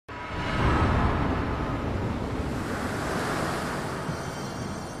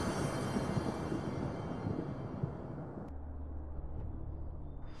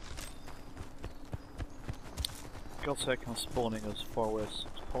God's sake, I'm spawning as far away as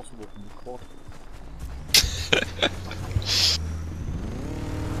possible from the quad.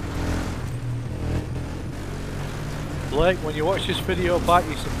 Blake, when you watch this video back,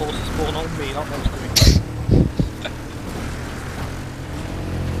 you're supposed to spawn on me, not next to me.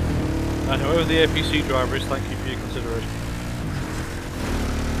 And whoever the APC driver is, thank you for your consideration.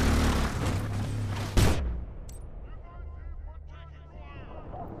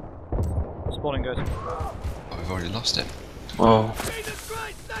 Spawning, guys. Oh, we've already lost it. Oh.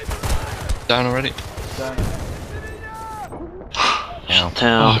 Down already? Down. Ow.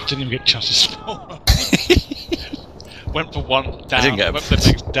 Down. Oh, I didn't even get a chance to spawn. Went for one down, I didn't get went for the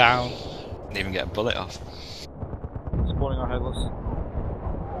next down. Didn't even get a bullet off. Spawning our headless.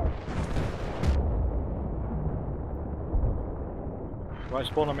 Right,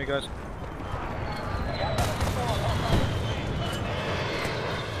 spawn on me, guys.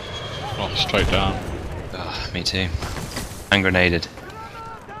 Oh, straight down. Ah, me too. Hand grenaded.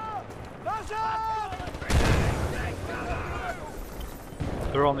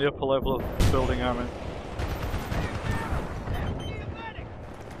 They're on the upper level of the building, I'm in.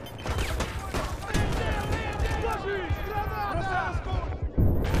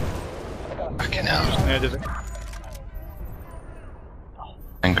 Fucking hell. Just naded it.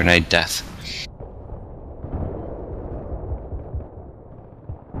 Hand grenade death.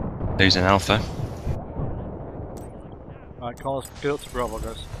 Losing Alpha. Right, Connors, get up to Bravo,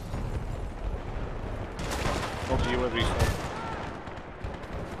 guys. Or to UAV side.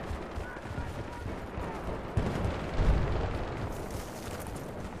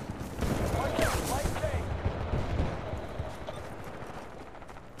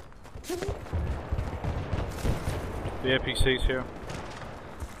 The APC's here.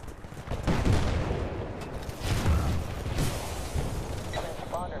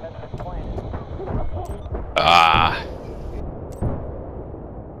 Ah.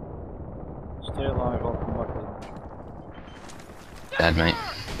 Stay alive, I'll come back with it. Dead, mate.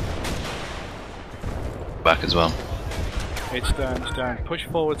 Back as well. It's down, it's down. Push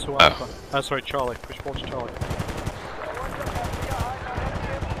forward to Alpha. Sorry, Charlie. Push forward to Charlie.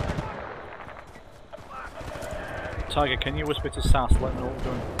 Tiger, can you whisper to Sass, let me know what we're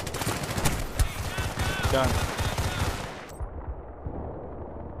doing? Down.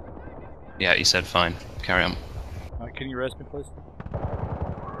 Yeah, he said fine. Carry on. Can you raise me, please?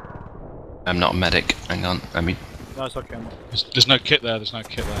 I'm not a medic. Hang on. I mean, No, it's okay. There's no kit there, there's no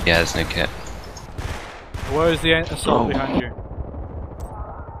kit there. yeah, there's no kit. Where is the assault behind you?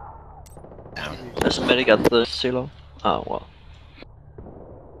 Down. There's a medic at the silo. Oh, well.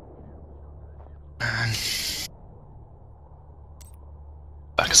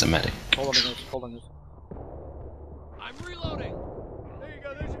 Back as a medic. Hold on a minute, hold on a minute. I'm reloading. There you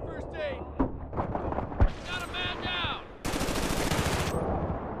go, there's your first aid. Got a man down.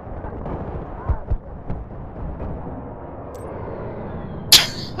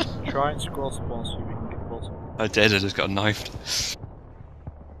 Try and scroll spawn so we can get closer. I did, I just got knifed.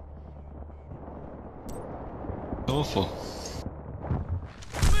 Awful.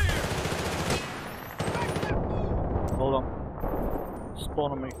 Hold on.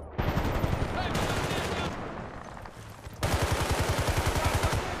 Spawn on me.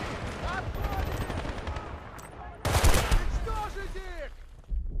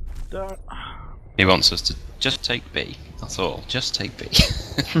 Down. He wants us to just take B. That's all. Just take B.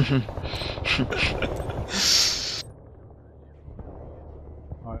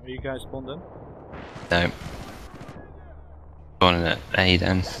 Alright, are you guys spawned in? No. Going in at A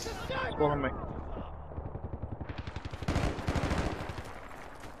then. Spawn on me.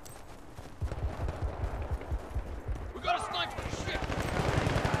 We got a sniper. Shit.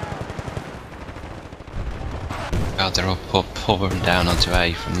 God, they're all pouring down onto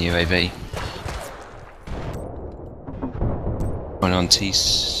A from the UAV. Going on T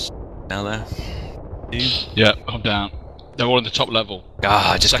now there. Yeah, I'm down. They're all in the top level.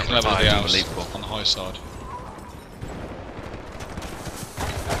 Ah, I just Second got level of the revived, house, unbelievable. on the high side.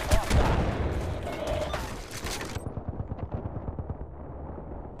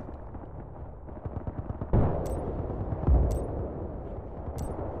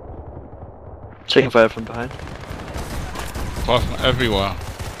 Taking fire from behind. Fire from everywhere.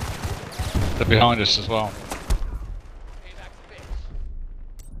 They're behind us as well.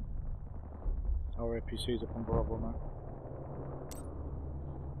 Our APC's up on Bravo now.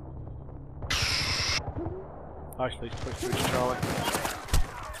 Actually, push through to Charlie.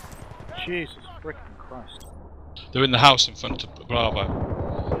 Jesus freaking Christ. They're in the house in front of Bravo.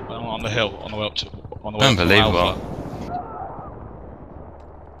 On the hill, on the way up to Unbelievable. Alpha.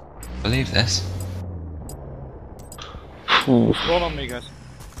 Believe this. Ooh. Spawn on me, guys.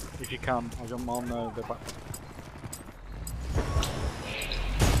 If you can, I'll jump on the back.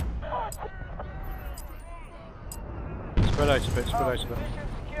 Spread out a bit, spread out a bit.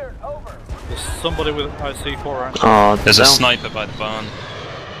 There's somebody with IC4 around. Oh, There's a down. sniper by the barn.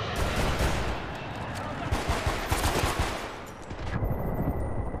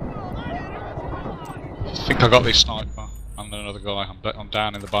 I think I got this sniper and another guy. I'm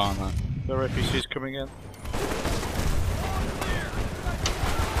down in the barn now. There are APCs coming in.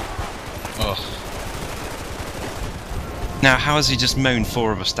 Ugh. Now, how has he just mown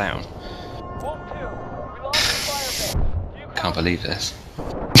 4 of us down? Can't believe this.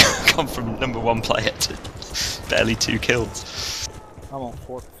 Come from number 1 player to barely 2 kills. I'm on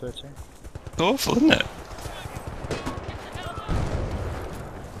 4 to 13. It's awful, isn't it?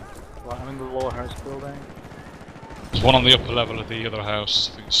 Right, I'm in the lower house building. There's one on the upper level of the other house.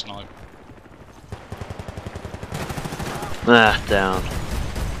 I think it's sniper. Ah, down.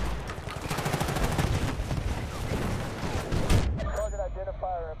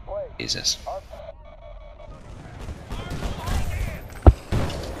 Jesus.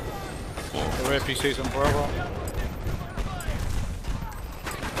 There are APCs on Bravo.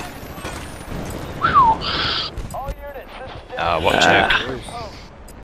 Ah, watch out. There is.